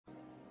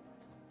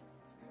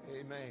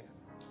Amen.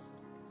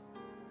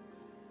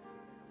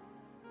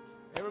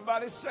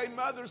 Everybody say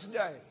Mother's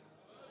Day.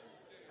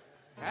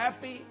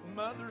 Happy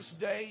Mother's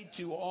Day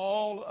to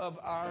all of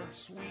our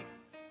sweet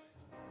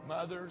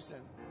mothers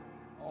and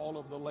all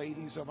of the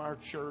ladies of our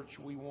church.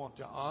 We want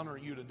to honor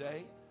you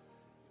today.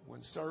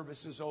 When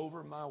service is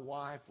over, my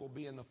wife will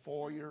be in the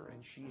foyer,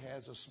 and she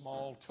has a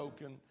small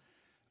token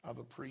of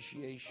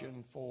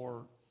appreciation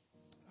for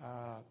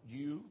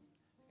you,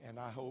 and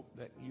I hope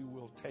that you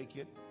will take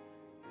it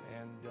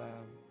and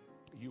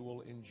you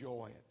will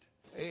enjoy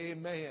it.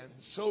 Amen.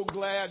 So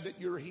glad that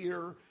you're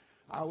here.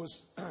 I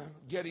was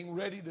getting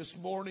ready this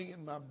morning,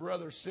 and my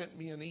brother sent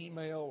me an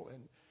email,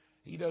 and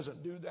he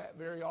doesn't do that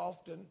very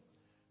often,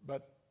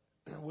 but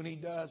when he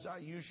does, I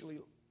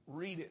usually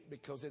read it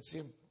because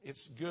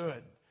it's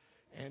good,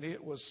 and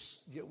it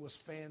was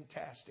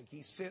fantastic.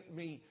 He sent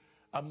me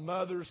a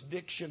mother's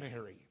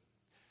dictionary,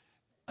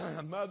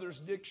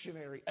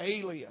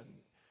 alien,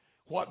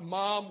 what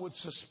mom would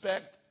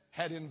suspect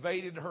had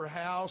invaded her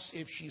house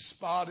if she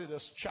spotted a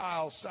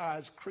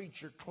child-sized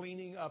creature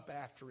cleaning up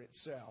after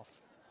itself.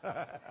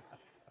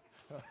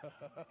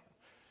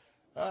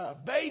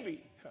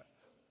 Baby.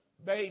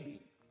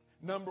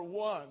 Number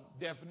one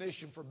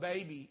definition for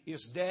baby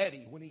is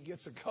daddy when he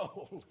gets a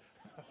cold.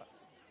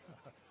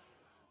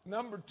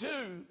 Number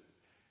two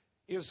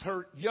is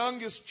her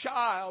youngest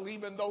child,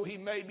 even though he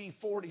may be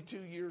 42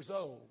 years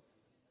old.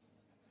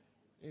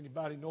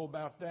 Anybody know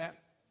about that?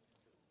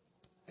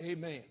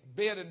 Amen.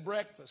 Bed and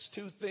breakfast,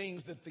 two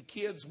things that the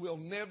kids will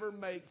never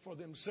make for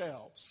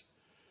themselves.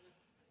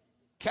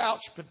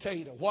 Couch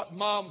potato, what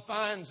mom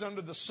finds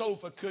under the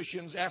sofa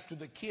cushions after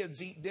the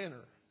kids eat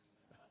dinner.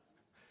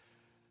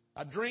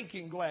 A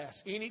drinking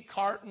glass, any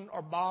carton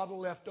or bottle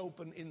left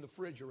open in the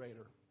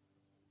refrigerator.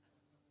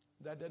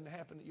 That doesn't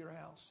happen at your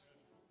house?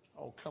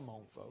 Oh, come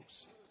on,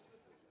 folks.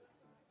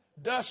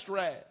 Dust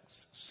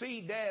rags,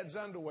 see dad's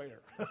underwear.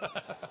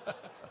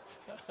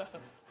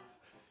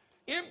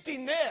 Empty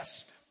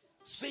nest,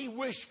 see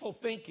wishful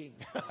thinking.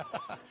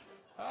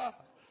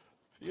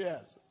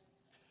 Yes.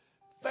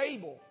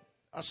 Fable,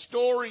 a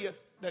story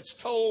that's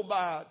told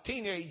by a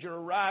teenager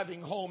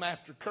arriving home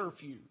after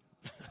curfew.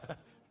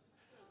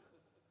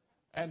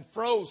 And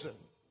frozen,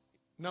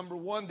 number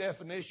one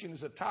definition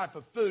is a type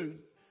of food.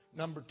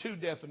 Number two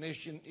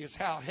definition is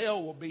how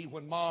hell will be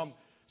when mom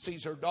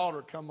sees her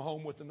daughter come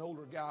home with an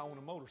older guy on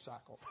a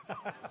motorcycle.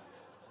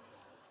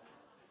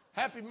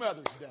 Happy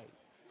Mother's Day.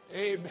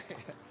 Amen.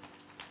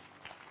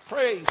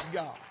 Praise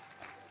God.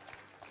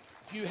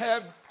 If you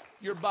have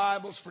your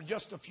Bibles for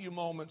just a few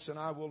moments, and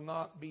I will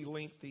not be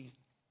lengthy,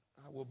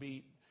 I will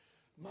be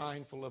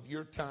mindful of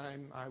your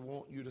time I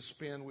want you to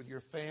spend with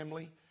your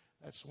family.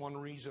 That's one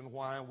reason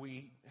why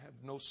we have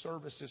no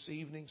service this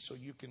evening, so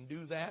you can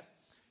do that.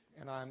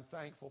 And I'm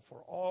thankful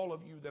for all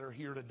of you that are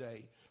here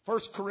today. 1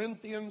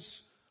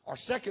 Corinthians, or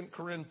 2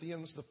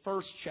 Corinthians, the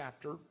first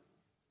chapter,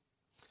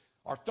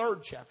 or third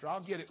chapter. I'll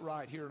get it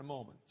right here in a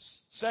moment.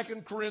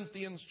 2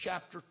 Corinthians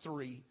chapter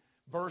 3,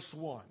 verse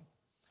 1.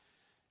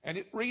 And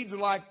it reads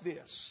like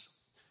this.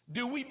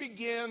 Do we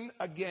begin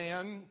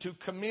again to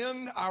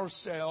commend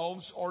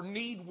ourselves, or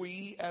need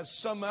we, as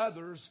some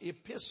others,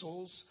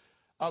 epistles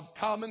of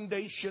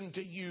commendation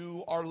to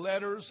you, or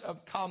letters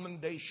of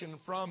commendation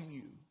from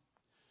you?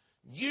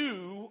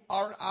 You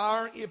are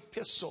our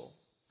epistle,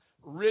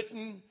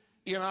 written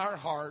in our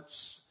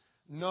hearts,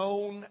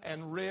 known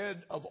and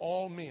read of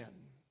all men.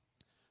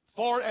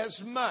 For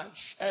as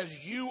much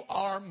as you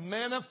are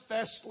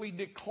manifestly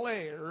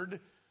declared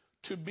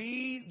to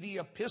be the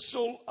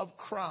epistle of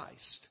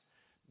Christ,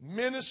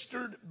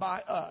 ministered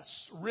by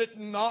us,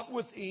 written not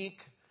with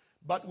ink,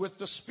 but with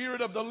the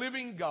Spirit of the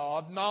living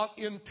God, not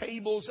in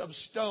tables of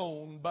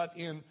stone, but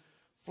in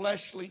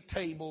fleshly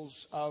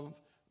tables of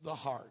the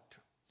heart.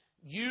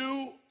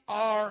 You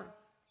are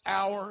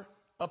our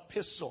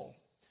epistle,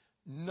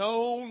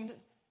 known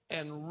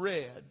and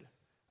read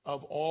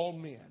of all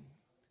men.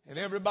 And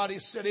everybody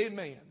said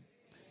amen.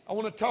 I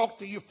want to talk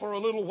to you for a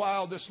little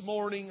while this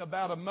morning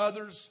about a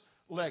mother's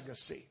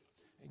legacy.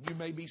 And you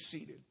may be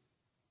seated.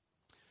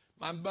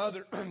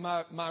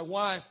 My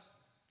wife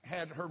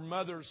had her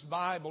mother's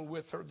Bible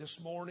with her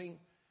this morning,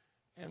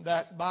 and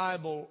that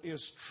Bible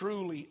is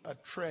truly a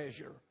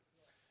treasure.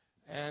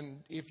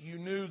 And if you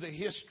knew the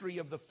history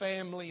of the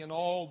family and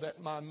all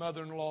that my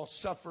mother-in-law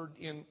suffered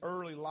in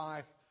early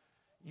life,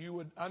 you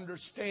would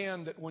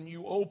understand that when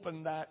you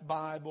open that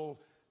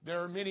Bible, there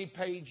are many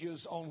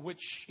pages on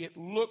which it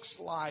looks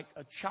like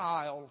a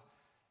child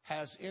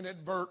has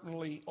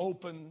inadvertently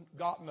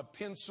gotten a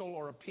pencil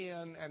or a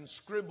pen and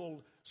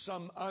scribbled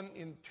some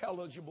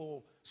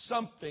unintelligible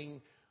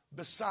something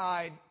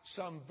beside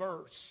some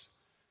verse.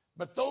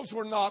 But those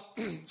were not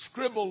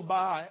scribbled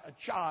by a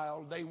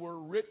child. They were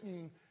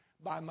written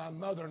by my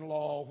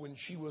mother-in-law when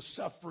she was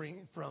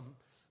suffering from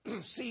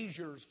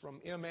seizures from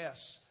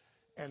MS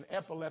and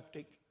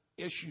epileptic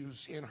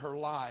issues in her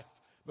life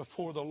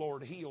before the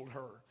Lord healed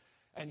her.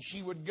 And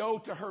she would go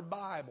to her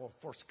Bible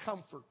for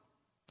comfort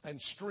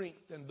and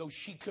strength. And though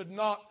she could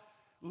not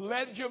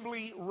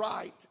legibly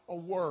write a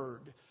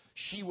word,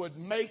 she would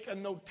make a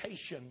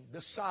notation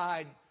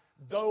beside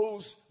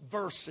those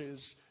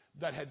verses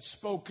that had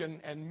spoken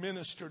and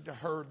ministered to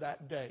her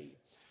that day.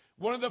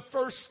 One of the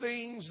first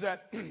things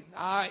that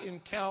I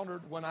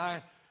encountered when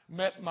I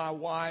met my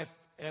wife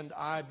and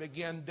I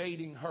began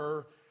dating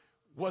her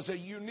was a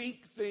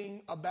unique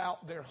thing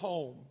about their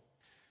home.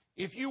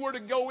 If you were to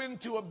go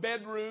into a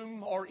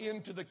bedroom or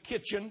into the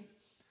kitchen,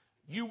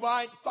 you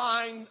might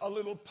find a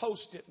little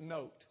post-it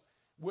note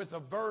with a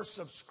verse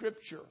of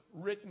Scripture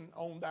written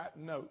on that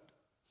note.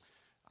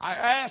 I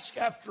asked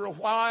after a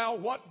while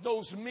what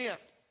those meant,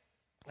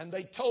 and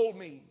they told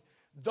me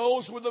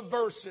those were the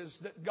verses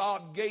that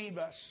God gave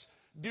us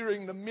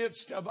during the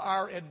midst of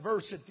our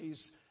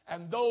adversities,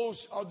 and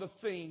those are the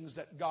things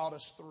that got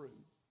us through.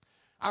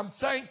 I'm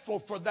thankful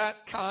for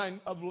that kind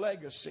of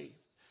legacy.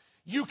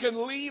 You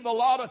can leave a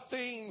lot of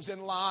things in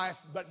life,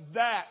 but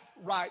that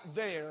right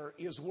there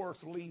is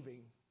worth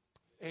leaving.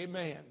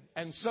 Amen.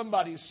 And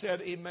somebody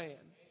said amen.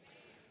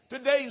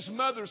 Today's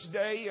Mother's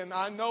Day, and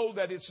I know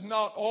that it's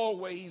not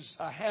always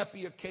a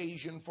happy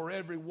occasion for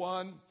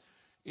everyone.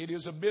 It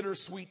is a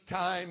bittersweet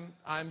time,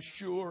 I'm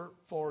sure,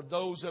 for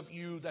those of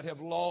you that have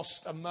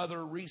lost a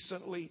mother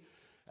recently,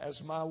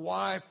 as my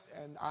wife,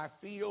 and I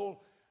feel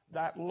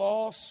that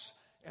loss,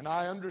 and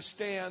I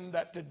understand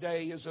that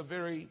today is a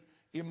very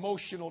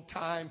emotional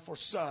time for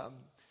some.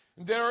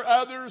 There are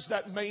others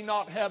that may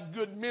not have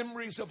good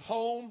memories of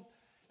home,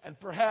 and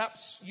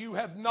perhaps you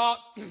have not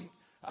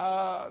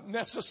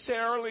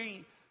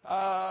necessarily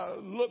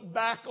looked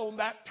back on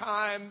that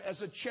time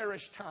as a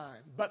cherished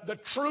time. But the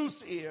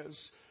truth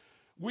is,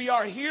 we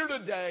are here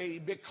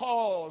today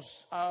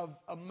because of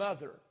a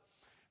mother.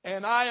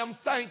 And I am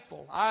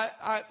thankful.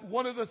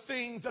 One of the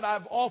things that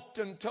I've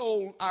often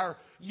told our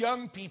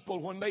young people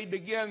when they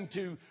begin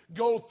to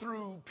go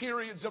through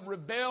periods of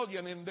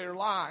rebellion in their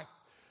life,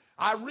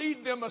 I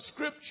read them a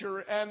scripture,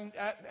 and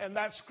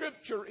that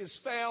scripture is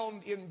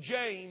found in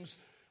James,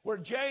 where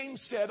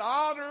James said,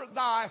 "Honor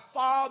thy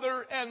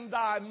father and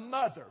thy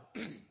mother,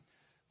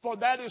 for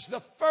that is the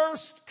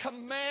first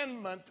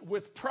commandment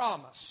with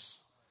promise."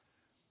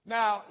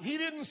 Now, he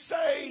didn't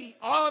say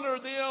honor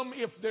them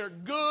if they're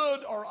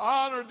good, or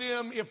honor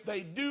them if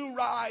they do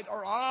right,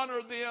 or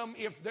honor them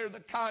if they're the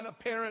kind of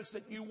parents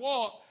that you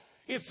want.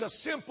 It's a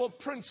simple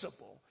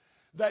principle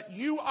that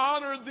you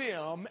honor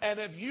them, and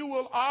if you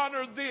will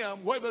honor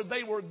them, whether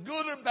they were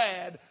good or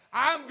bad,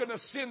 I'm going to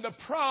send a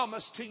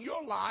promise to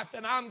your life,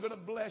 and I'm going to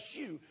bless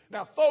you.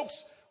 Now,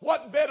 folks,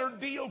 what better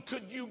deal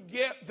could you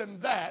get than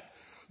that?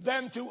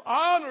 Than to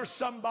honor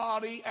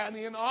somebody, and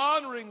in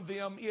honoring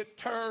them, it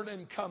turn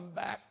and come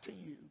back to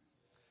you.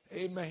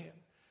 Amen.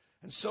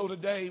 And so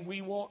today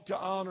we want to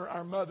honor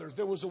our mothers.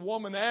 There was a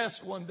woman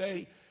asked one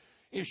day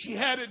if she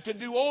had it to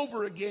do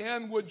over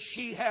again, would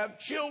she have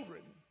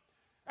children?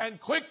 And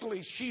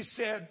quickly she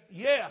said,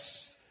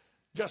 yes,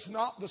 just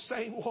not the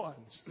same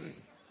ones.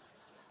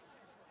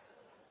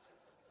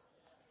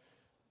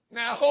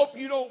 Now, I hope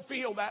you don't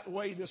feel that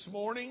way this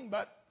morning,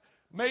 but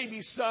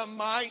maybe some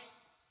might.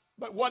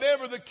 But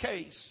whatever the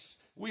case,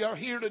 we are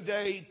here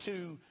today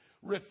to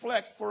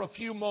reflect for a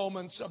few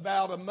moments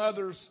about a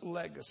mother's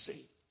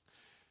legacy.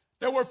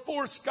 There were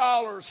 4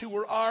 scholars who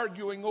were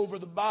arguing over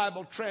the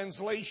Bible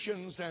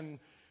translations and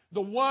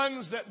the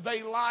ones that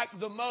they liked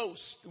the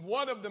most.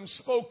 One of them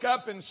spoke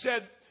up and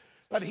said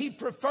that he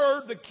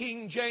preferred the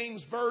King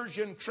James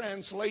Version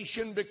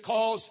translation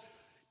because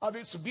of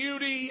its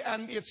beauty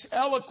and its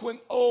eloquent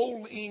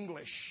Old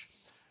English.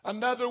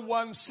 Another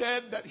one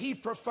said that he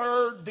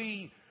preferred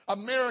the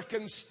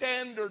American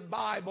Standard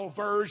Bible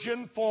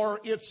version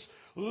for its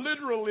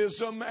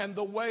literalism and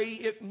the way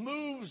it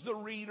moves the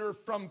reader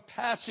from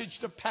passage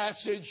to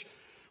passage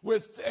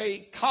with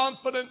a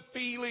confident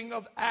feeling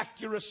of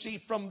accuracy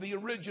from the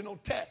original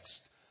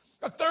text.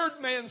 A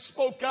third man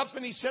spoke up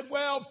and he said,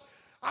 well,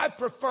 I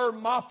prefer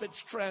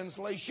Moffat's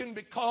translation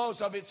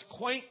because of its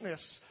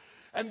quaintness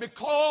and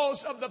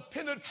because of the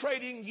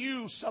penetrating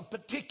use of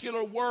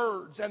particular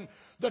words and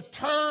the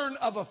turn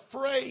of a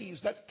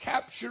phrase that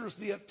captures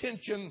the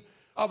attention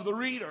of the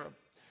reader.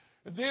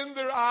 Then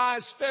their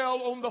eyes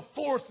fell on the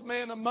 4th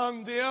man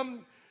among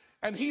them,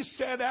 and he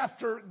said,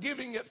 after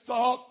giving it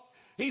thought,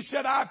 he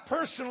said, I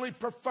personally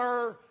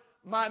prefer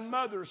my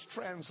mother's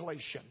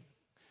translation.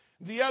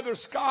 The other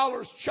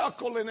scholars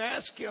chuckled and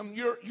asked him,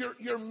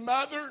 your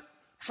mother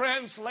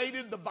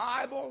translated the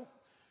Bible?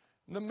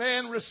 And the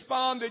man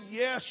responded,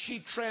 yes, she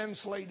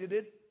translated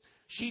it.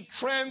 She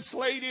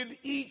translated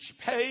each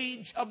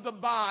page of the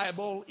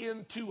Bible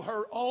into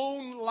her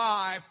own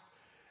life,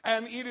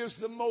 and it is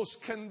the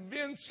most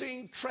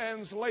convincing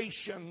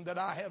translation that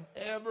I have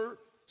ever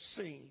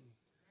seen.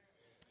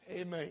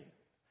 Amen.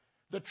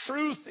 The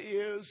truth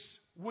is,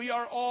 we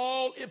are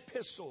all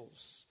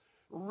epistles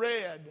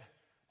read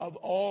of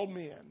all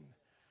men.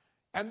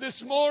 And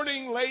this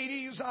morning,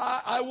 ladies,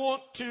 I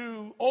want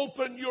to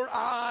open your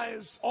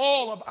eyes,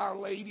 all of our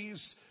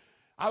ladies.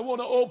 I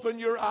want to open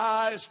your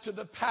eyes to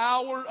the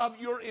power of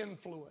your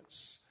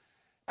influence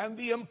and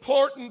the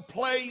important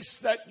place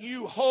that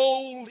you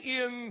hold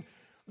in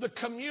the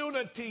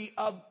community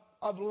of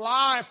of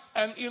life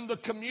and in the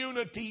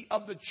community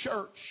of the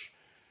church.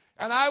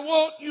 And I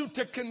want you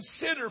to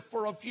consider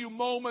for a few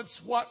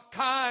moments what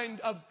kind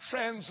of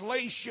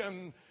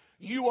translation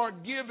you are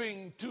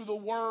giving to the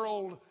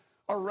world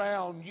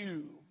around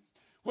you.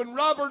 When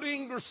Robert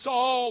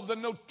Ingersoll, the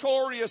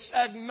notorious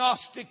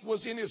agnostic,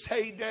 was in his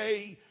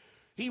heyday,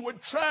 he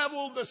would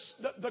travel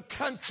the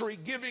country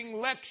giving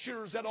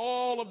lectures at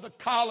all of the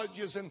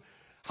colleges and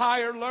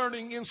higher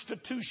learning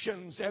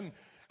institutions. And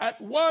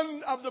at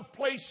one of the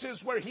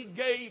places where he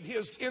gave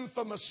his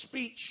infamous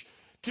speech,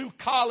 2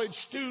 college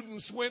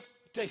students went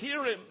to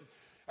hear him.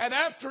 And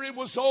after it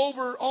was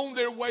over, on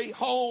their way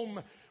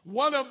home,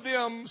 one of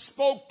them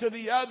spoke to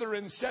the other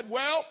and said,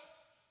 "Well,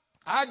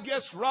 I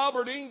guess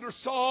Robert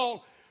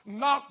Ingersoll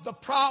knocked the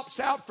props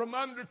out from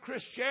under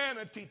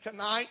Christianity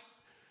tonight."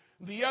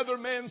 The other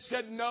man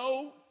said,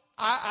 "No,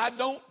 I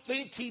don't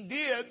think he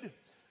did."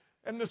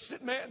 And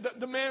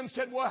the man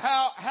said, "Well,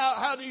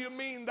 how do you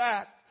mean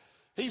that?"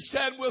 He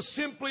said, "Well,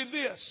 simply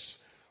this.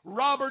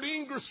 Robert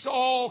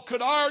Ingersoll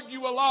could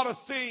argue a lot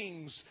of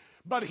things,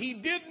 but he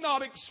did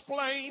not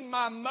explain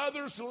my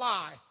mother's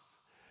life.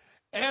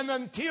 And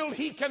until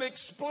he can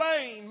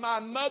explain my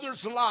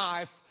mother's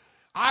life,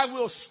 I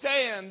will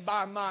stand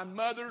by my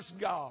mother's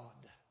God."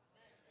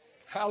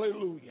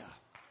 Hallelujah.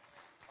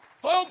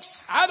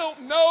 Folks, I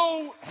don't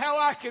know how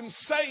I can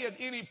say it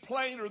any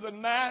plainer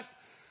than that,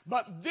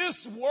 but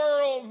this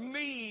world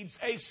needs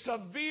a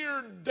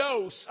severe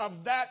dose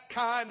of that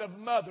kind of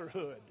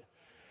motherhood.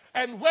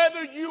 And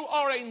whether you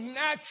are a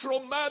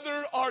natural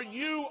mother or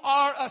you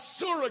are a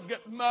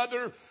surrogate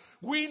mother,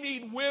 we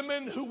need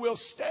women who will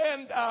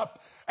stand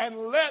up and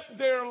let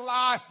their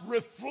life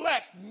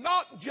reflect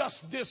not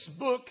just this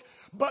book,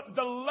 but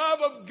the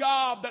love of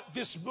God that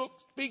this book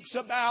speaks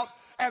about,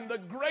 and the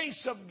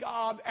grace of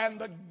God and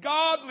the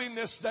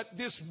godliness that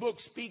this book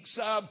speaks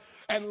of,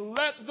 and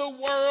let the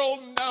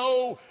world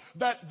know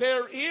that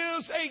there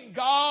is a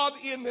God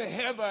in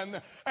heaven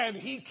and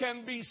he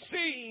can be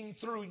seen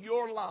through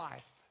your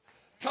life.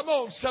 Come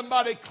on,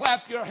 somebody,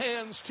 clap your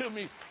hands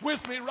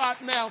with me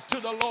right now to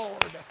the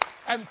Lord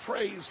and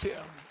praise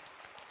him.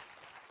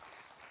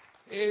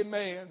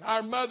 Amen.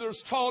 Our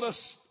mothers taught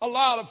us a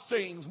lot of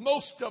things.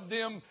 Most of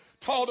them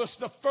taught us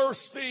the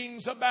first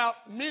things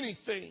about many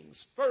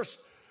things. First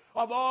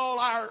of all,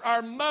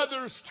 our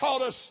mothers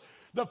taught us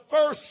the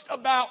first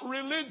about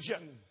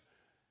religion.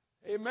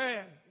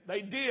 Amen.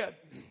 They did.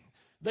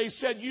 They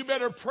said, "You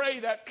better pray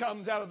that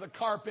comes out of the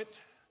carpet."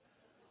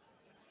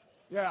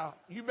 Yeah,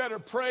 you better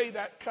pray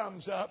that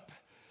comes up.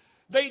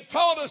 They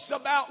taught us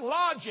about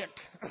logic.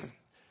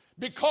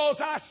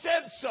 Because I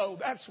said so,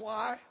 that's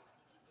why.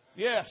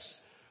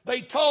 Yes.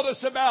 They taught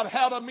us about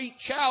how to meet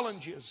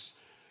challenges.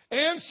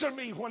 Answer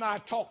me when I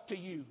talk to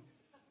you.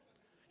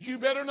 You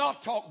better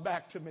not talk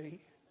back to me.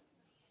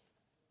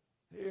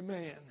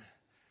 Amen.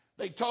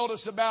 They taught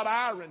us about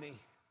irony.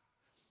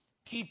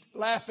 Keep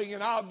laughing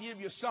and I'll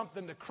give you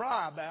something to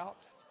cry about.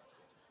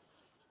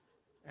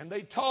 And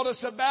they taught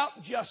us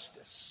about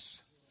justice.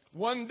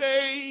 One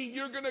day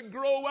you're going to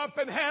grow up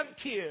and have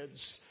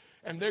kids,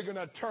 and they're going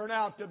to turn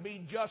out to be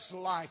just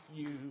like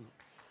you.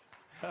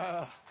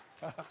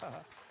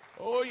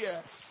 Oh,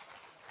 yes.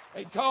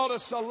 They taught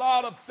us a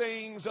lot of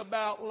things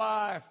about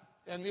life.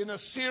 And in a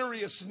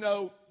serious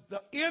note,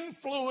 the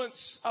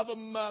influence of a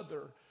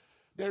mother,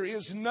 there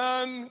is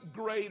none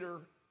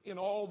greater in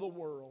all the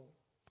world.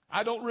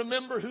 I don't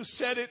remember who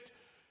said it,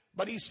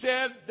 but he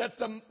said that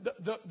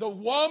the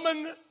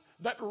woman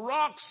that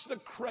rocks the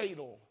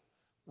cradle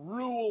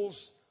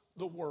rules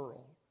the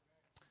world.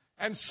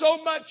 And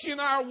so much in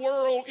our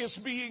world is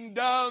being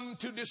done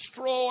to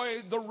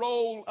destroy the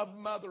role of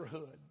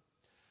motherhood.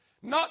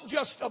 Not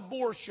just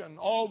abortion,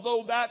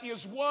 although that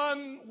is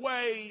one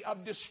way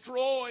of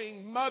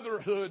destroying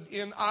motherhood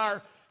in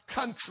our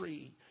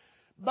country.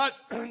 But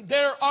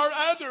there are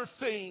other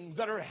things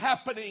that are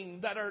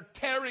happening that are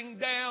tearing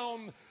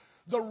down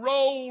the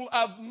role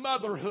of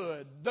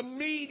motherhood. The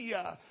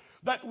media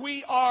that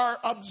we are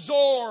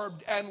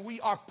absorbed and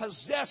we are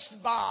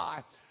possessed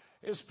by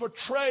is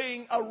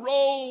portraying a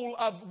role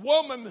of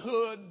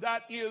womanhood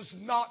that is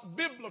not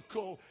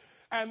biblical.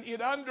 And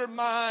it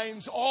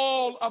undermines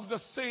all of the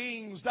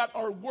things that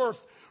are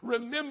worth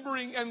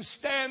remembering and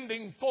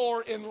standing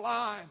for in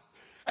life.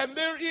 And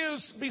there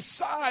is,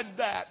 beside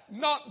that,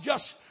 not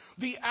just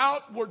the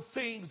outward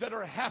things that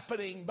are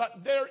happening,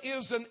 but there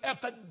is an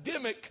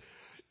epidemic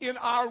in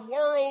our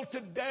world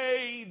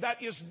today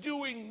that is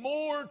doing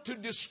more to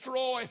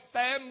destroy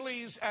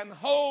families and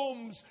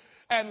homes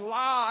and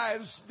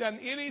lives than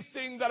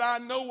anything that I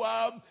know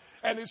of.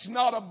 And it's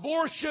not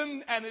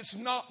abortion, and it's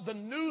not the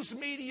news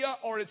media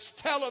or it's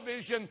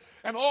television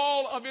and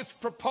all of its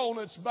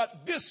proponents.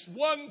 But this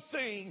one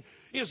thing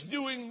is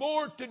doing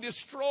more to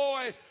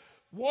destroy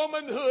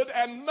womanhood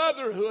and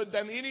motherhood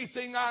than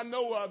anything I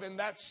know of, and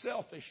that's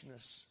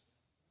selfishness.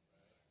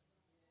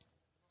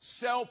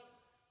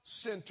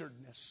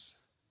 Self-centeredness.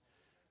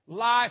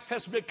 Life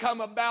has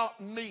become about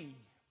me.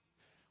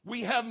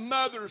 We have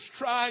mothers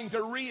trying to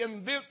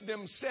reinvent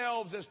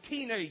themselves as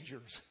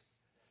teenagers.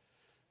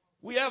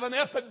 We have an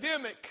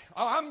epidemic.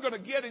 Oh, I'm going to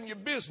get in your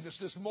business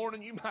this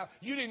morning.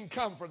 You didn't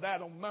come for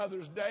that on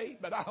Mother's Day,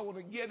 but I want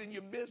to get in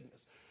your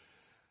business.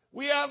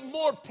 We have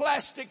more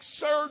plastic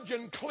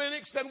surgeon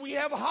clinics than we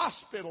have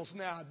hospitals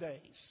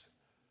nowadays.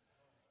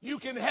 You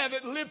can have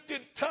it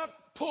lifted,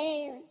 tucked,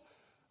 pulled.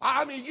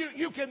 I mean,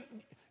 you can,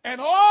 and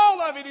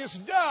all of it is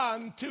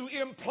done to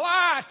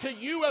imply to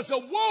you as a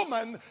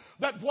woman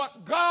that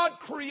what God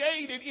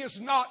created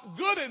is not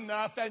good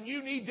enough and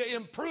you need to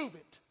improve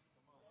it.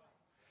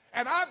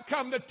 And I've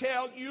come to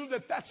tell you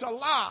that that's a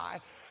lie.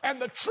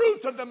 And the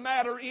truth of the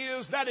matter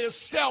is that is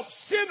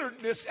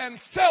self-centeredness and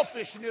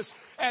selfishness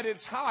at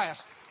its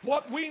highest.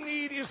 What we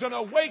need is an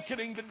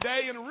awakening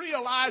today and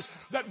realize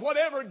that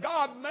whatever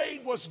God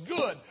made was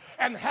good.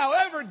 And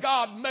however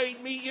God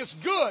made me is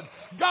good.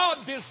 God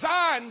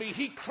designed me.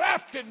 He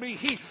crafted me.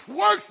 He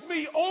worked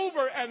me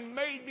over and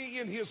made me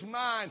in His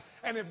mind.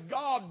 And if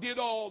God did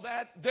all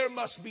that, there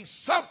must be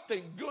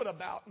something good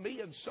about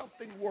me and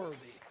something worthy.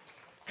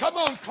 Come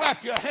on,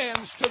 clap your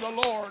hands to the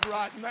Lord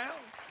right now.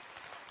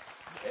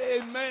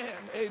 Amen.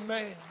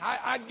 Amen.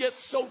 I get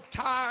so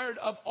tired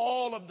of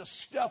all of the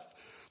stuff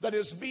that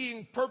is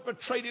being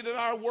perpetrated in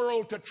our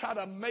world to try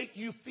to make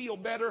you feel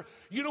better.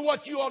 You know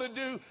what you ought to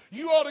do?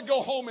 You ought to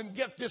go home and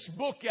get this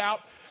book out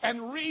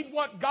and read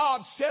what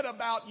God said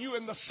about you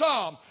in the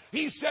Psalm.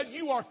 He said,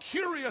 you are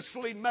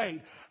curiously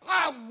made.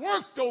 I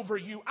worked over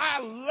you.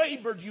 I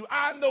labored you.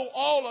 I know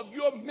all of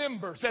your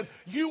members, and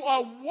you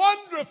are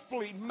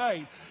wonderfully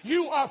made.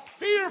 You are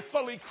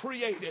fearfully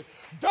created.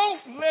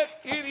 Don't let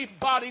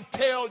anybody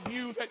tell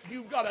you that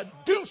you've got to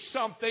do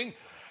something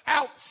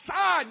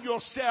outside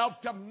yourself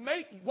to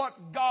make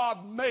what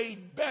God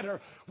made better.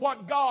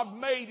 What God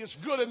made is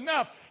good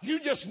enough.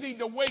 You just need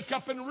to wake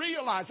up and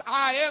realize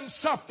I am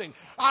something.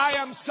 I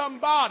am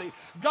somebody.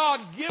 God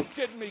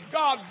gifted me.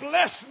 God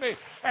blessed me.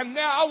 And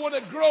now I want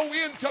to grow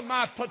into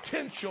my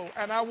potential,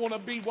 and I want to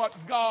be what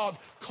God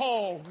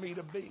called me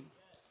to be.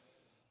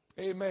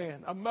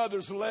 Amen. A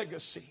mother's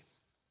legacy.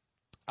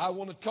 I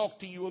want to talk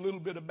to you a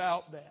little bit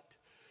about that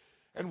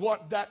and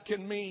what that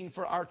can mean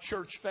for our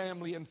church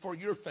family and for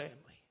your family.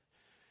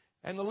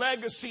 And the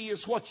legacy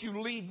is what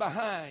you leave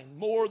behind,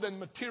 more than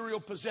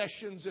material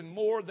possessions and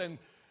more than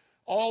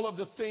all of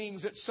the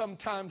things that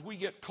sometimes we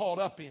get caught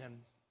up in.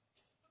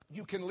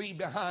 You can leave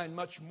behind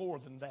much more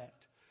than that.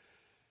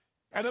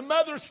 And a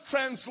mother's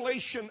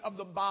translation of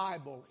the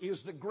Bible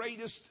is the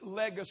greatest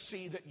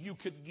legacy that you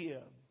could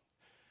give.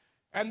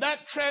 And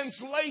that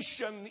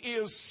translation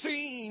is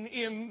seen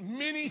in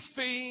many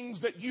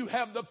things that you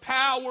have the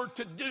power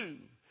to do.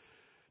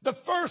 The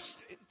first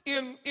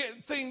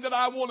thing that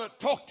I want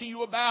to talk to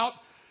you about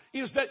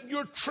is that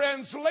your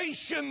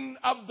translation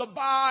of the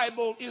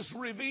Bible is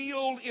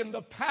revealed in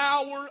the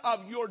power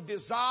of your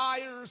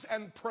desires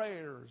and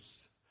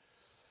prayers.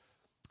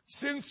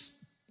 Since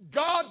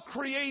God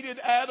created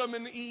Adam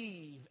and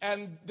Eve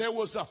and there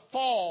was a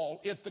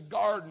fall at the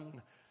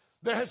garden,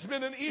 there has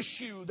been an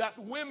issue that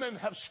women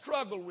have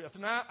struggled with.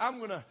 Now, I'm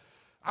going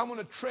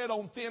to tread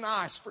on thin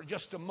ice for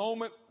just a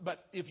moment,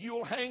 but if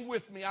you'll hang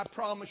with me, I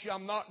promise you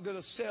I'm not going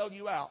to sell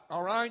you out,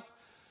 all right?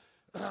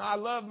 I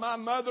love my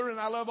mother and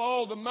I love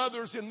all the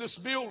mothers in this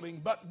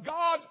building, but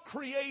God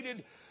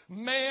created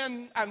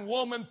man and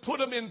woman, put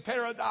them in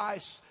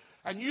paradise,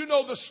 and you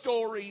know the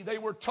story. They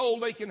were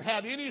told they can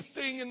have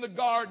anything in the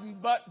garden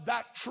but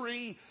that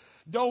tree.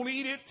 Don't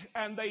eat it,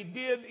 and they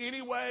did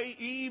anyway.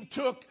 Eve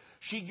took,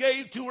 she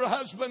gave to her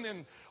husband,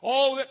 and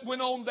all that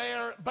went on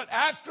there. But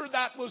after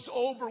that was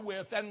over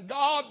with, and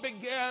God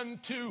began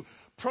to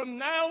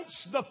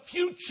pronounce the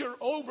future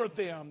over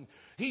them,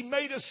 He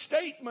made a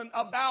statement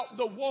about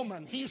the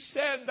woman. He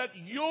said that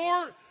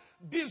your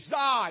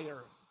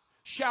desire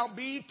shall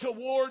be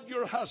toward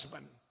your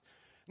husband.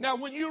 Now,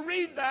 when you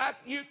read that,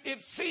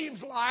 it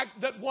seems like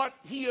that what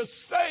he is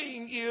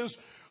saying is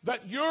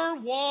that your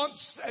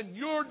wants and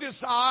your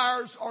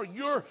desires or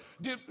your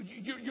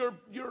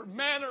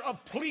manner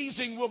of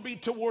pleasing will be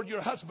toward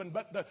your husband.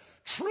 But the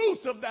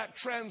truth of that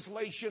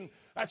translation,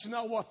 that's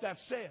not what that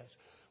says.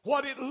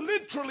 What it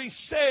literally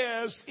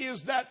says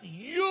is that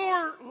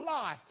your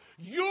life,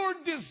 your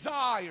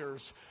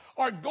desires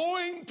are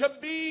going to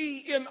be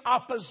in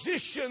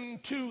opposition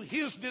to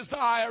his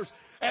desires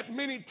at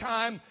many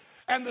times.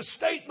 And the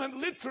statement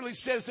literally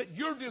says that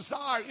your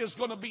desire is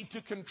going to be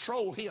to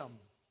control him.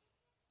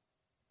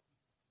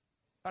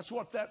 That's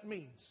what that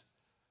means.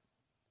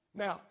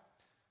 Now,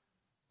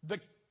 the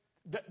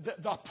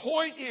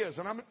point is,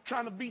 and I'm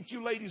trying to beat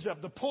you ladies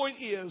up, the point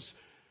is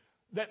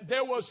that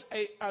there was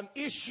an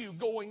issue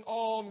going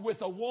on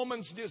with a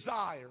woman's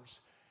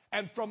desires.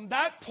 And from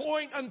that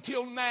point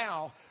until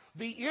now,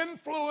 the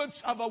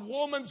influence of a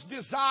woman's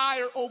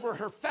desire over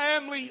her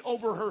family,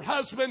 over her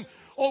husband,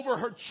 over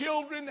her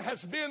children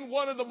has been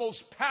one of the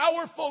most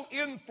powerful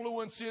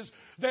influences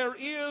there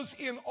is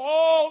in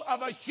all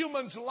of a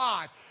human's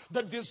life.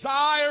 The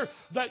desire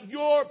that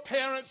your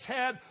parents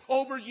had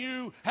over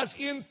you has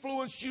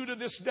influenced you to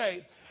this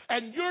day.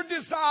 And your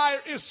desire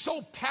is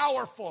so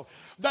powerful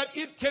that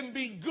it can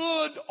be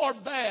good or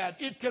bad.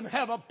 It can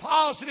have a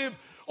positive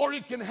or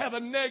it can have a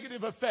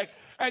negative effect.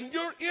 And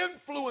your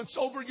influence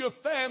over your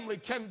family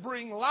can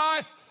bring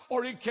life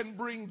or it can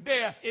bring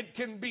death. It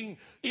can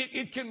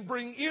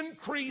bring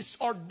increase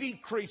or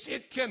decrease.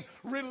 It can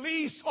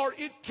release or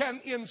it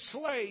can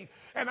enslave.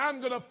 And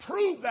I'm going to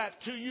prove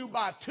that to you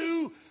by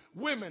two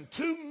women,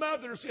 two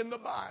mothers in the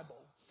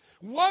Bible.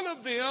 One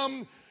of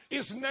them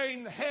is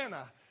named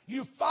Hannah.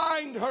 You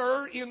find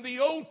her in the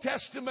Old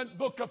Testament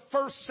book of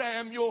 1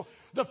 Samuel,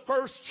 the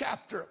first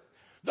chapter.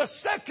 The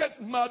second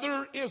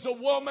mother is a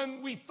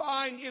woman we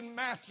find in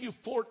Matthew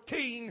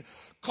 14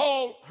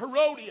 called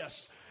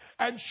Herodias.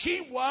 And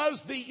she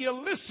was the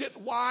illicit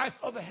wife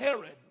of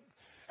Herod.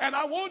 And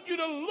I want you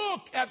to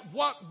look at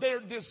what their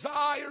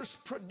desires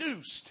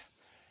produced.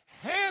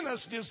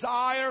 Hannah's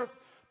desire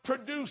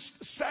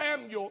produced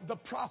Samuel the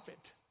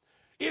prophet.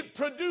 It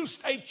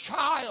produced a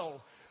child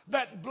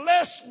that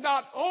blessed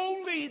not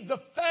only the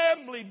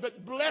family,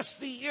 but blessed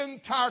the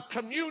entire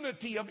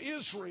community of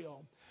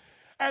Israel.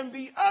 And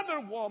the other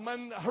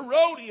woman,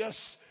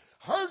 Herodias,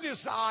 her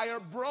desire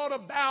brought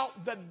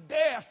about the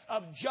death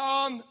of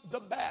John the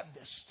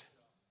Baptist.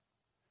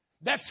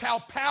 That's how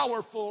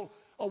powerful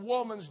a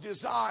woman's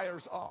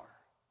desires are.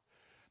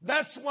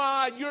 That's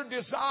why your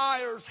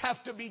desires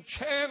have to be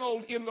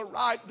channeled in the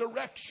right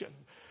direction.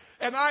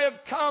 And I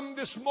have come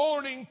this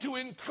morning to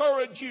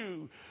encourage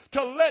you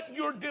to let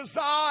your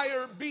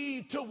desire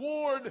be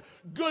toward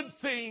good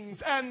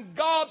things and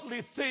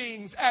godly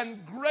things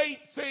and great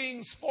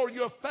things for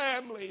your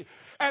family.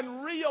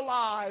 And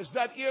realize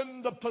that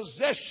in the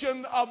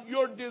possession of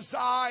your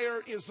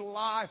desire is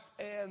life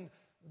and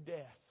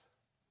death.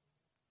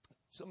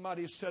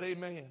 Somebody said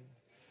amen.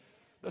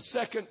 The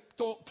second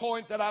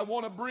point that I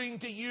want to bring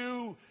to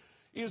you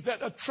is that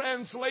a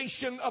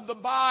translation of the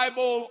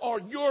Bible or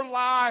your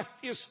life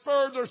is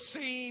further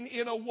seen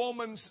in a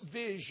woman's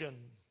vision.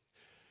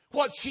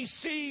 What she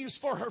sees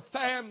for her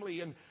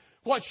family and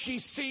what she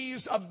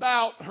sees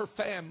about her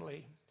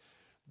family.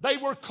 They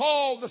were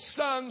called the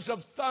sons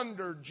of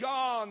thunder,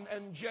 John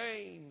and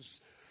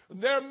James.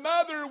 Their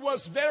mother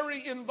was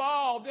very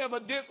involved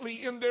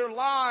evidently in their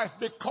life,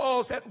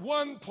 because at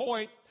one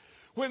point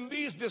when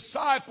these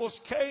disciples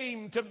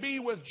came to be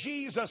with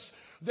Jesus,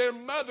 their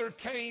mother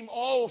came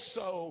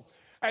also,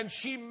 and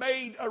she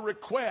made a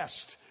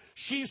request.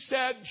 She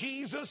said,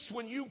 Jesus,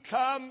 when you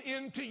come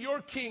into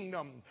your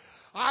kingdom,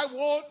 I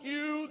want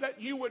you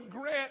that you would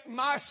grant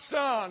my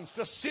sons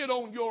to sit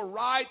on your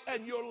right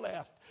and your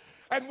left.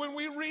 And when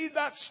we read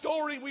that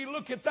story, we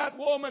look at that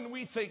woman,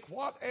 we think,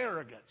 what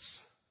arrogance.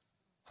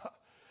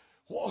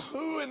 Well,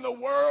 who in the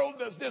world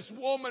does this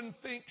woman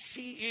think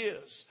she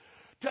is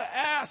to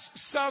ask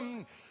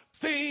something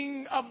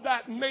of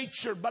that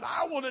nature? But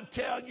I want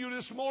to tell you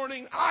this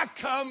morning, I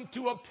come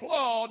to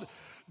applaud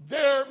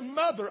their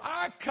mother.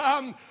 I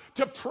come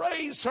to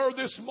praise her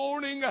this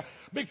morning,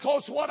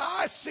 because what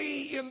I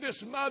see in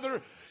this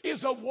mother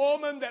is a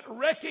woman that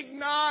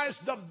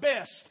recognized the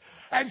best.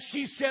 And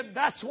she said,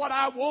 that's what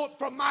I want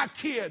from my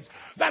kids.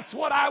 That's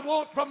what I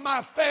want from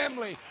my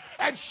family.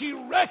 And she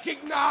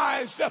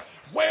recognized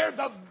where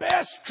the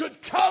best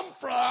could come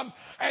from.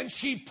 And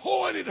she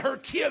pointed her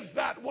kids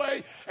that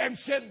way and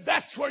said,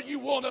 that's where you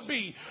want to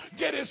be.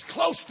 Get as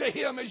close to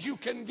him as you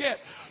can get.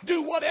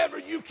 Do whatever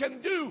you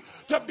can do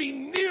to be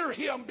near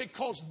him,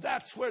 because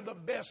that's where the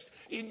best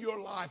in your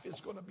life is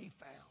going to be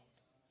found.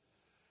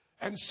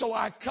 And so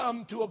I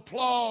come to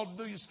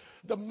applaud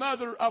the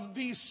mother of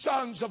these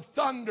sons of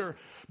thunder,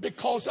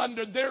 because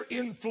under their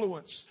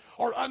influence,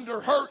 or under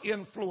her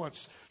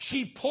influence,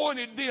 she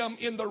pointed them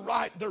in the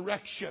right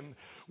direction.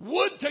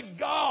 Would to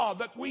God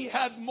that we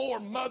had more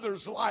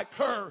mothers like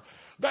her,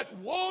 that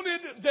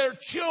wanted their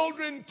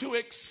children to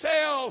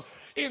excel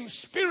in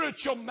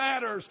spiritual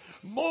matters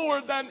more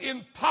than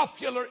in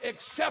popular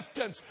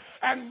acceptance,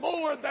 and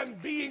more than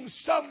being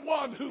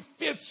someone who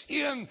fits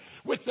in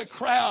with the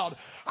crowd.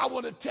 I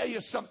want to tell you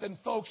something,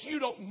 folks. You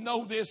don't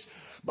know this,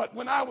 but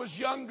when I was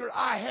younger,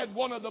 I had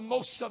one of the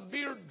most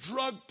severe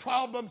drug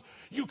problems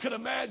you could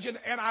imagine,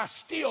 and I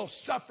still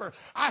suffer.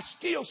 I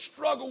still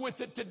struggle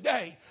with it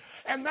today.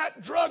 And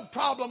that drug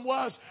problem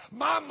was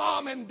my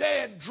mom and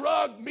dad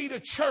drugged me to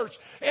church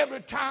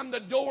every time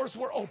the doors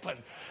were open.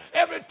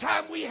 Every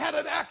time we had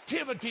an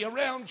activity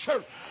around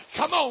church.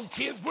 Come on,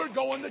 kids, we're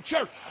going to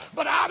church.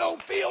 But I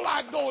don't feel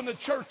like going to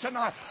church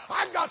tonight.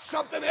 I've got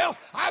something else.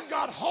 I've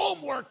got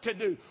homework to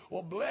do.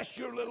 Well, bless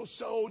your little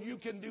soul. You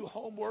can do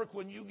homework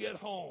when you get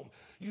home.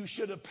 You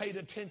should have paid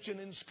attention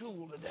in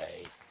school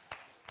today.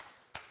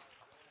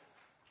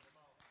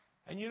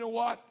 And you know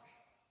what?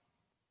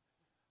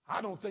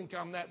 I don't think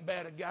I'm that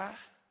bad a guy.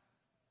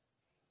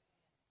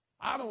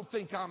 I don't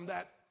think I'm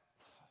that.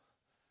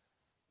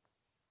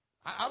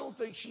 I don't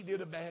think she did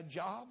a bad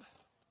job.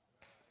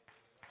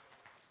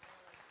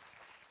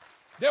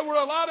 There were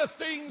a lot of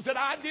things that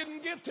I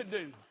didn't get to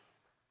do.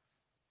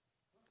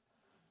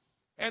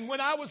 And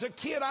when I was a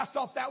kid, I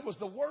thought that was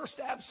the worst,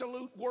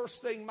 absolute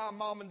worst thing my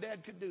mom and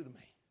dad could do to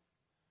me.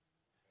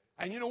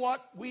 And you know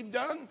what we've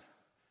done?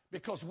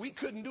 Because we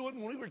couldn't do it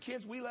when we were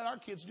kids, we let our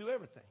kids do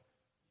everything.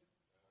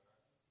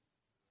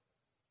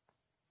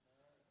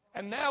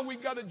 And now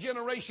we've got a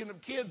generation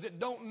of kids that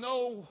don't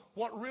know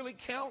what really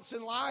counts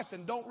in life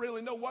and don't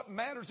really know what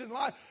matters in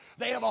life.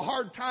 They have a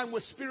hard time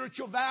with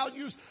spiritual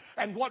values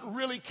and what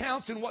really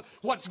counts and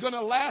what's going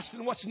to last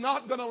and what's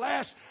not going to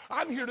last.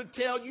 I'm here to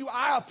tell you,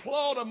 I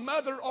applaud a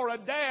mother or a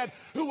dad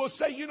who will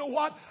say, you know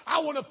what? I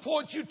want to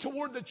point you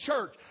toward the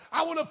church.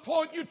 I want to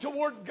point you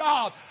toward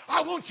God.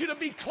 I want you to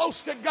be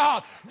close to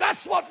God.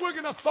 That's what we're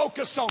going to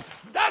focus on.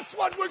 That's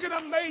what we're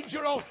going to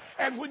major on.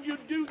 And when you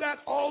do that,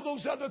 all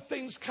those other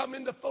things come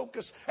into focus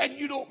and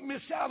you don't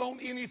miss out on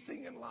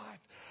anything in life.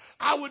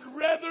 I would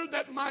rather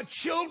that my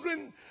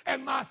children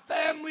and my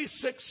family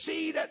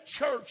succeed at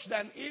church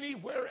than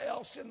anywhere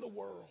else in the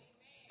world.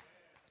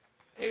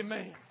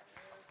 Amen.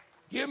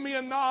 Give me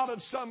a nod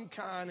of some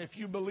kind if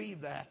you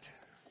believe that.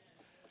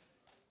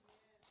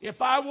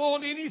 If I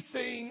want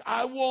anything,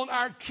 I want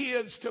our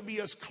kids to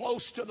be as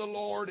close to the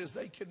Lord as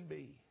they can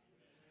be.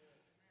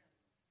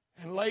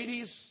 And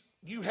ladies,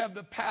 you have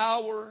the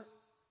power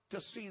to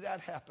see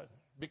that happen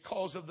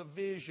because of the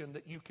vision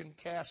that you can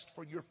cast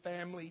for your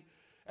family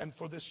and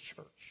for this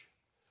church.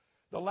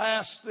 The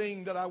last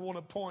thing that I want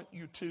to point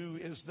you to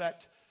is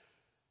that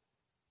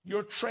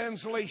your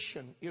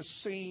translation is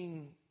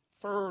seen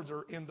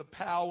further in the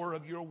power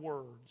of your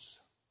words.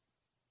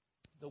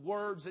 The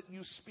words that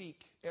you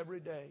speak every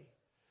day.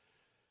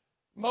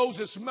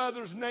 Moses'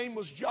 mother's name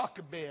was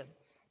Jochebed.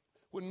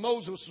 When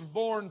Moses was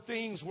born,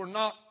 things were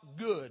not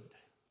good.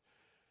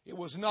 It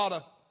was not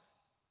a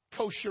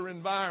kosher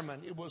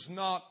environment. It was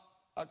not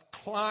a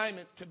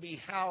climate to be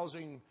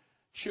housing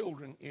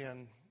children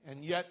in.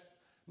 And yet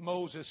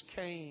Moses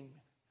came.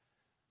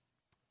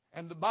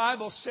 And the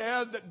Bible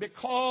said that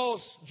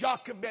because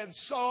Jochebed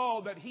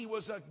saw that he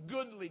was a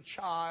goodly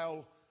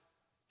child,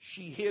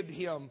 she hid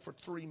him for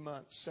 3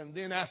 months. And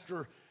then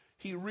after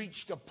he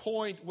reached a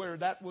point where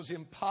that was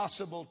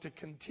impossible to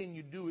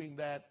continue doing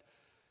that,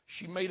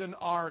 she made an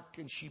ark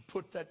and she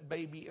put that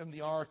baby in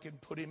the ark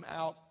and put him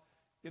out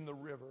in the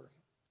river.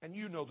 And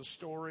you know the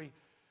story.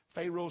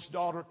 Pharaoh's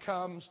daughter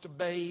comes to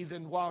bathe,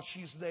 and while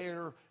she's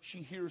there, she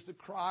hears the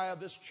cry of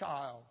this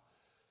child.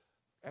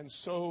 And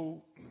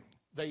so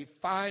they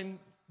find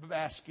the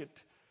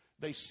basket.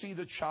 They see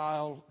the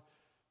child.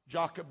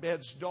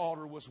 Jochebed's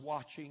daughter was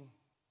watching,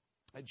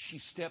 and she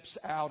steps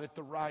out at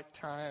the right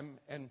time.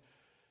 And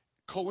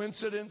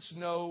coincidence?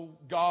 No.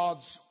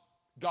 God's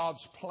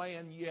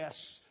plan?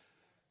 Yes.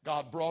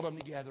 God brought them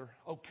together.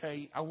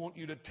 Okay, I want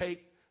you to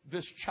take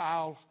this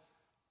child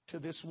to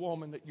this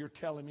woman that you're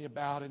telling me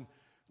about and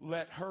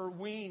let her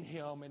wean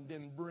him and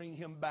then bring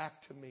him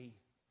back to me.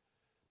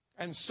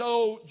 And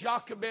so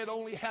Jochebed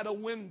only had a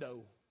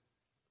window.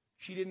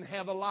 She didn't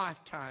have a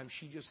lifetime.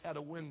 She just had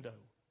a window.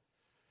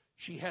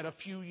 She had a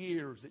few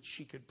years that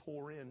she could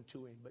pour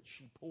into him, but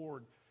she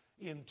poured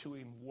into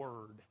him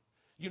word.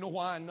 You know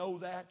why I know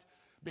that?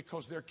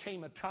 Because there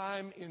came a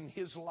time in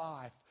his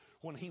life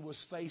when he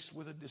was faced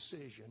with a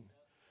decision.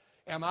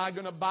 Am I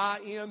going to buy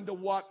into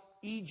what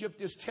Egypt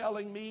is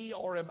telling me,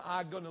 or am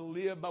I going to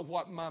live by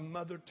what my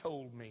mother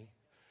told me?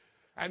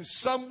 And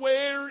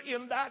somewhere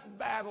in that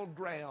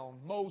battleground,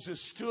 Moses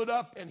stood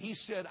up and he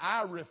said,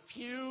 I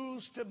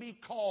refuse to be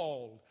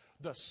called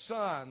the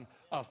son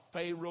of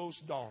Pharaoh's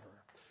daughter.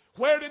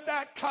 Where did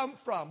that come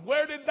from?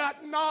 Where did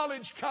that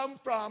knowledge come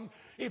from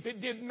if it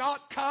did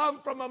not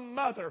come from a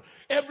mother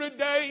every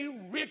day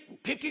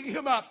picking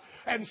him up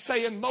and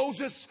saying,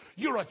 Moses,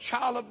 you're a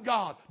child of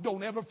God.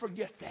 Don't ever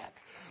forget that.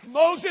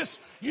 Moses,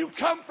 you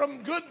come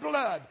from good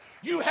blood.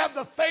 You have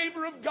the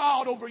favor of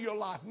God over your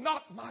life.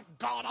 Not, my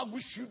God, I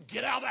wish you'd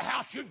get out of the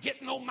house. You're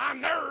getting on my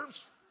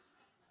nerves.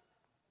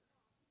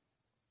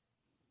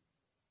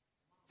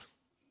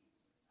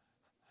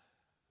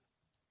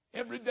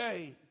 Every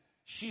day,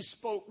 she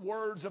spoke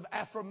words of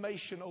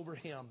affirmation over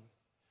him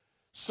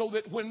so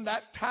that when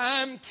that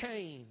time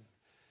came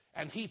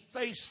and he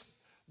faced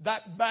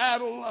that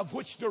battle of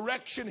which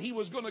direction he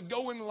was going to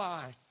go in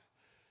life,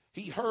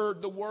 he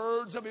heard the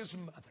words of his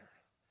mother,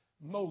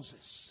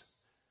 Moses,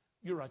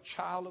 you're a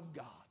child of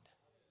God.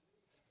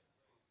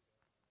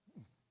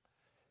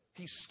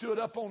 He stood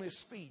up on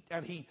his feet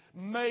and he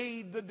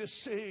made the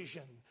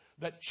decision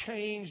that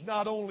changed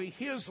not only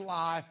his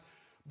life,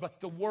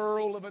 but the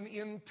world of an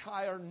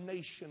entire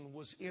nation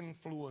was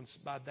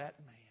influenced by that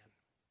man.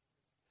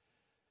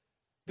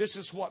 This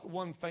is what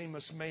one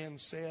famous man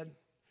said.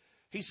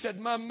 He said,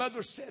 my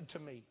mother said to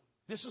me,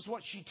 this is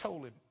what she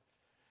told him.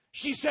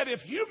 She said,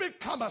 if you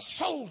become a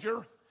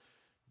soldier,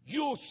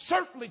 you'll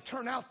certainly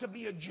turn out to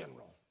be a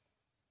general.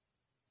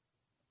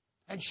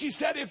 And she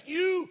said, if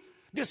you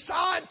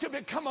decide to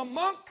become a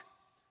monk,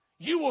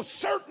 you will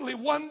certainly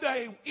one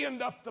day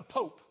end up the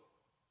Pope.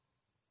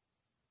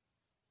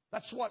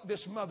 That's what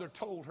this mother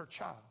told her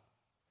child.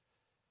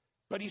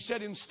 But he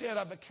said, instead,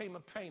 I became a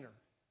painter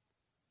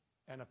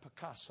and a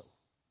Picasso.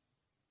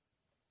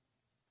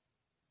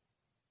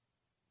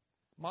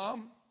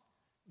 Mom,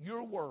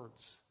 your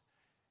words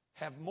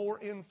have more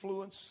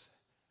influence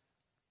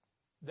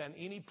than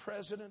any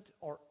president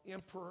or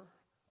emperor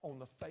on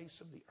the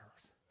face of the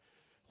earth.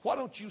 Why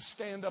don't you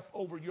stand up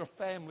over your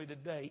family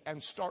today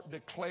and start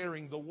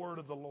declaring the word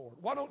of the Lord?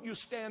 Why don't you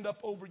stand up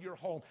over your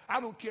home?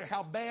 I don't care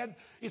how bad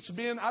it's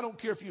been. I don't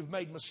care if you've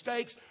made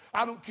mistakes.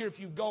 I don't care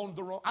if you've gone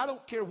the wrong. I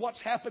don't care what's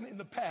happened in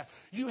the past.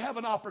 You have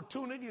an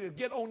opportunity to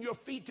get on your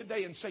feet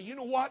today and say, you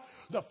know what?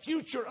 The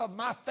future of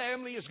my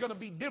family is going to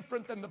be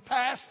different than the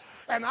past.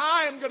 And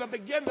I am going to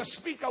begin to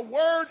speak a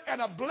word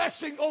and a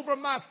blessing over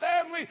my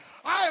family.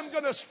 I am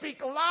going to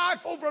speak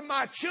life over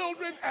my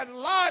children and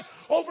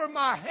life over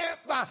my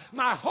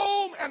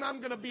home, and I'm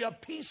going to be a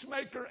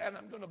peacemaker, and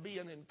I'm going to be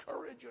an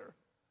encourager.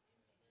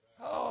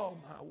 Oh,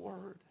 my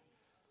word.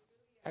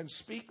 And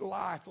speak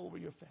life over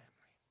your family.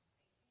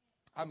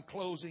 I'm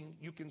closing.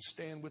 You can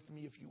stand with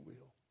me if you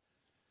will.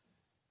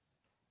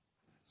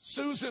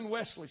 Susan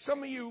Wesley.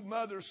 Some of you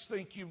mothers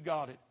think you've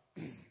got it.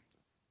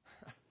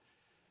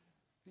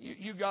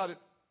 You got it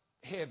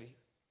heavy.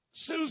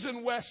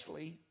 Susan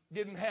Wesley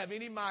didn't have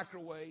any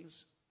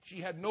microwaves. She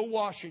had no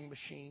washing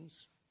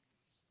machines.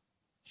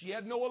 She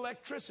had no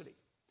electricity.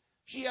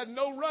 She had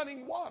no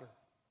running water.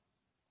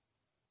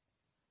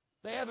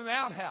 They had an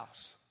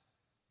outhouse.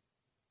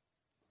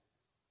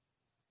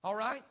 All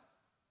right?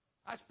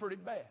 That's pretty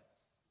bad.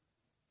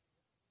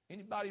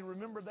 Anybody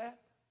remember that?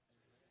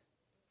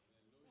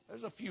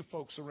 There's a few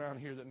folks around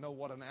here that know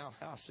what an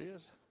outhouse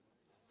is.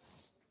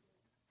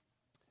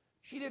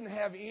 She didn't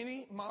have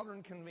any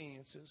modern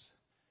conveniences.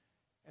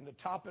 And to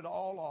top it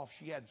all off,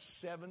 she had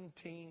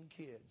 17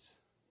 kids.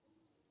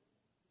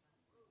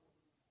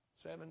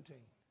 17.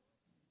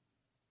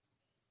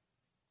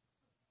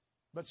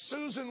 But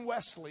Susan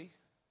Wesley,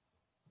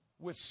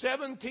 with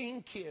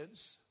 17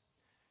 kids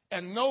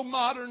and no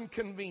modern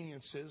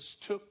conveniences,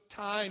 took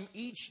time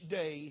each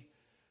day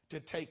to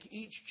take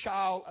each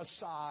child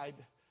aside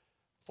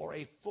for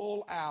a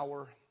full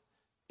hour.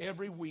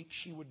 Every week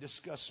she would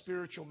discuss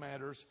spiritual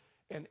matters,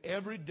 and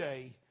every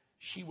day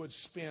she would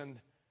spend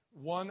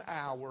 1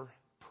 hour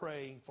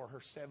praying for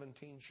her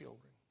 17 children.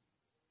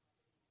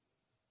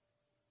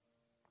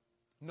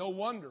 No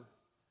wonder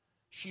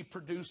she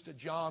produced a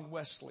John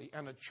Wesley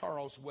and a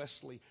Charles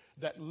Wesley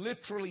that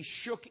literally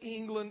shook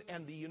England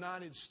and the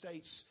United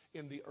States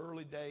in the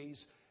early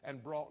days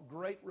and brought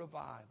great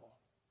revival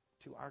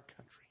to our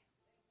country.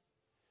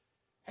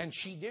 And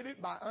she did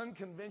it by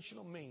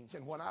unconventional means.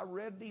 And when I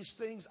read these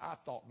things, I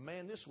thought,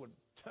 man, this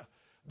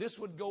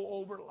would go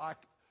over like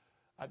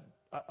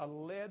a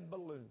lead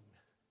balloon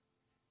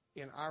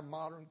in our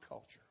modern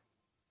culture.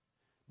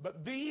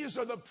 But these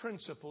are the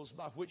principles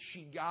by which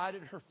she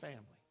guided her family.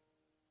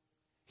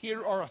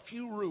 Here are a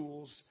few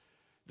rules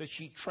that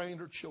she trained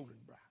her children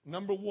by.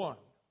 Number one,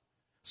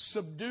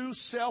 subdue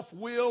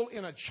self-will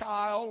in a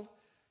child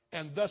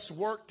and thus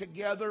work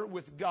together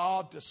with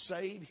God to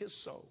save his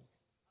soul.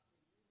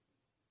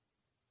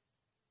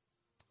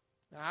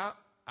 Now,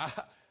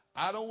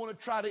 I don't want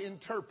to try to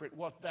interpret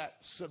what that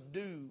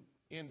subdue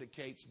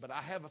indicates, but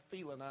I have a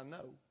feeling I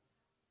know.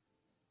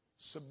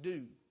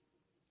 Subdue.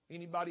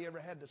 Anybody ever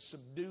had to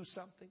subdue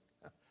something?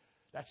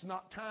 That's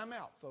not time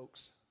out,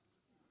 folks.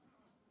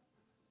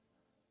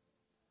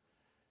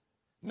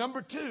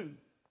 Number two,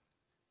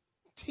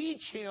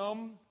 teach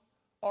him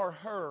or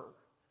her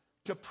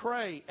to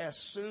pray as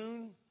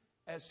soon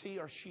as he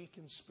or she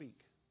can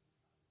speak.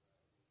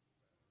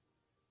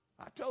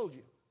 I told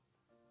you.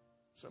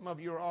 Some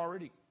of you are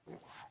already.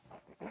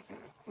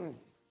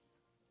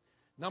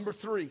 Number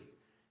three,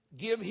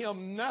 give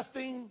him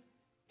nothing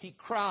he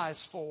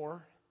cries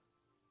for.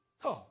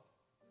 Oh,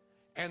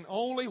 and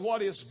only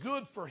what is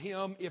good for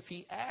him if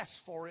he asks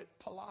for it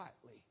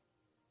politely.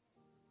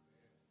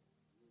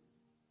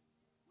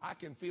 I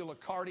can feel a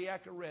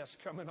cardiac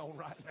arrest coming on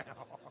right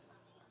now.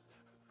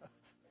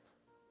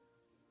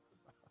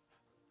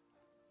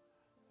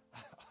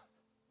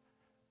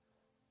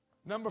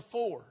 Number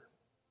four,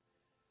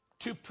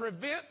 to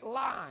prevent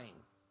lying,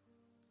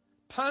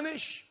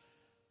 punish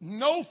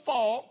no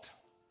fault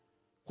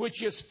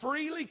which is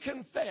freely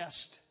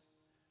confessed,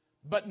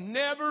 but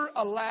never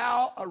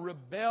allow a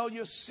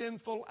rebellious,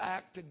 sinful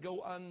act to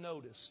go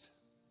unnoticed.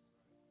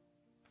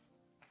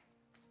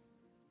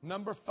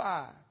 Number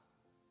five,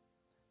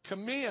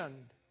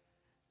 commend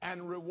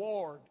and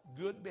reward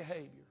good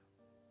behavior.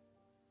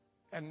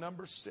 And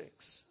number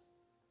six,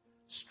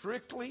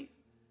 strictly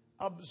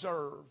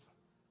observe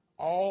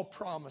all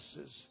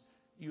promises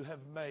you have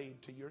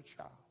made to your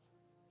child.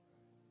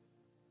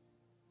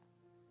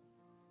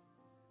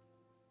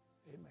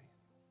 Amen.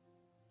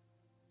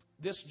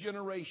 This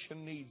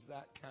generation needs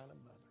that kind of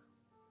mother.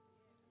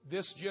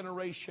 This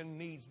generation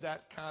needs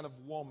that kind of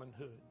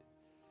womanhood.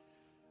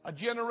 A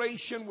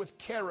generation with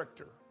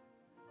character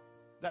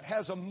that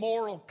has a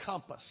moral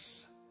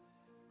compass,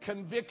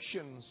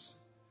 convictions,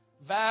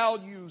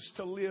 values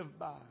to live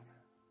by.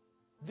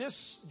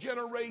 This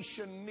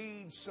generation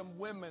needs some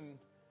women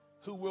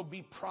who will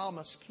be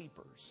promise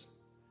keepers.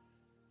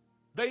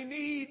 They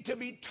need to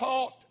be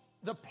taught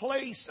the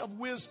place of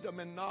wisdom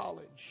and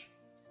knowledge.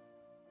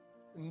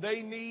 And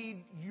they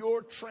need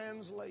your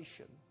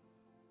translation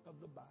of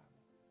the Bible.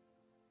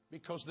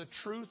 Because the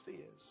truth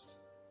is,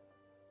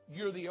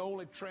 you're the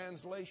only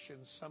translation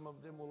some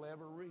of them will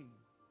ever read.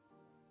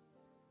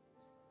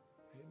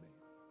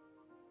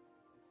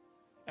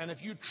 And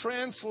if you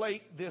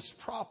translate this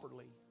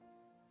properly,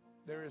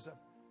 there is a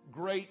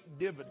great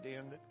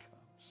dividend that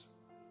comes.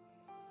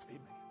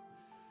 Amen.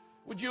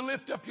 Would you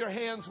lift up your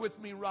hands with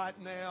me right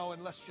now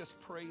and let's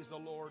just praise the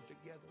Lord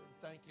together and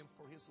thank Him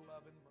for His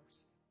love and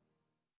mercy.